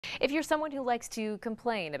If you're someone who likes to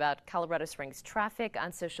complain about Colorado Springs traffic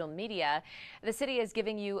on social media, the city is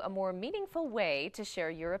giving you a more meaningful way to share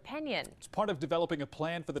your opinion. It's part of developing a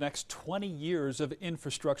plan for the next 20 years of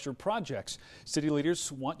infrastructure projects. City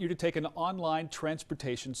leaders want you to take an online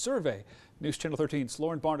transportation survey. News Channel 13's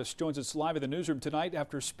Lauren Barnes joins us live in the newsroom tonight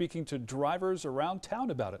after speaking to drivers around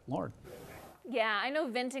town about it. Lauren. Yeah, I know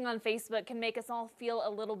venting on Facebook can make us all feel a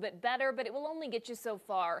little bit better, but it will only get you so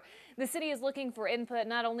far. The city is looking for input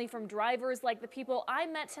not only from drivers like the people I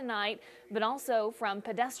met tonight, but also from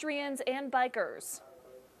pedestrians and bikers.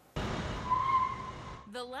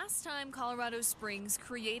 The last time Colorado Springs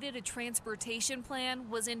created a transportation plan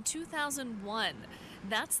was in 2001.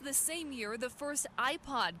 That's the same year the first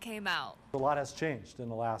iPod came out. A lot has changed in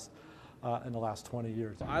the last 20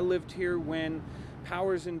 years. I lived here when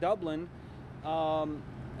Powers in Dublin.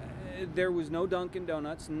 There was no Dunkin'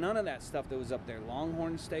 Donuts, none of that stuff that was up there.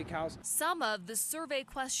 Longhorn Steakhouse. Some of the survey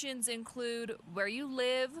questions include where you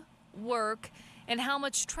live, work, and how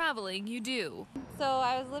much traveling you do. So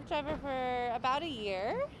I was a Lyft driver for about a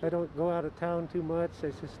year. I don't go out of town too much.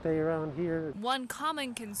 I just stay around here. One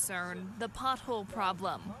common concern, the pothole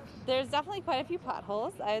problem. There's definitely quite a few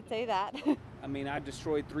potholes, I would say that. I mean, I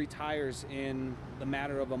destroyed 3 tires in the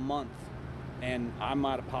matter of a month, and I'm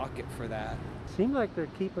out of pocket for that. Seem like they're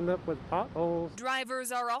keeping up with potholes.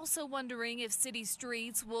 Drivers are also wondering if city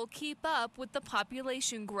streets will keep up with the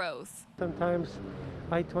population growth. Sometimes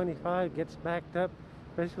I-25 gets backed up,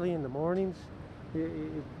 especially in the mornings.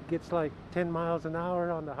 It gets like 10 miles an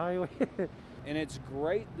hour on the highway. And it's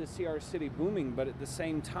great to see our city booming, but at the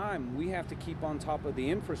same time, we have to keep on top of the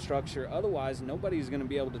infrastructure. Otherwise, nobody's going to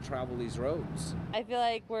be able to travel these roads. I feel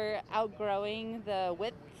like we're outgrowing the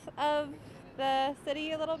width of the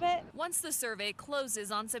city a little bit. Once the survey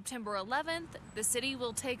closes on September 11th, the city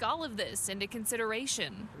will take all of this into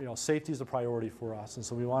consideration. You know, safety is a priority for us, and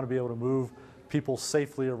so we want to be able to move people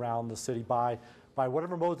safely around the city by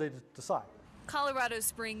whatever mode they decide. Colorado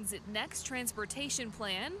Springs' next transportation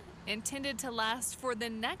plan, intended to last for the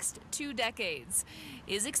next 2 decades,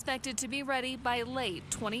 is expected to be ready by late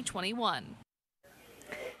 2021.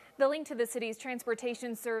 The link to the city's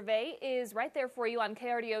transportation survey is right there for you on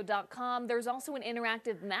KRDO.com. There's also an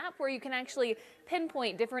interactive map where you can actually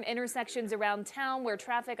pinpoint different intersections around town where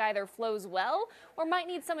traffic either flows well or might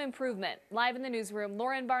need some improvement. Live in the newsroom,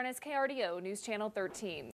 Lauren Barnes, KRDO News Channel 13.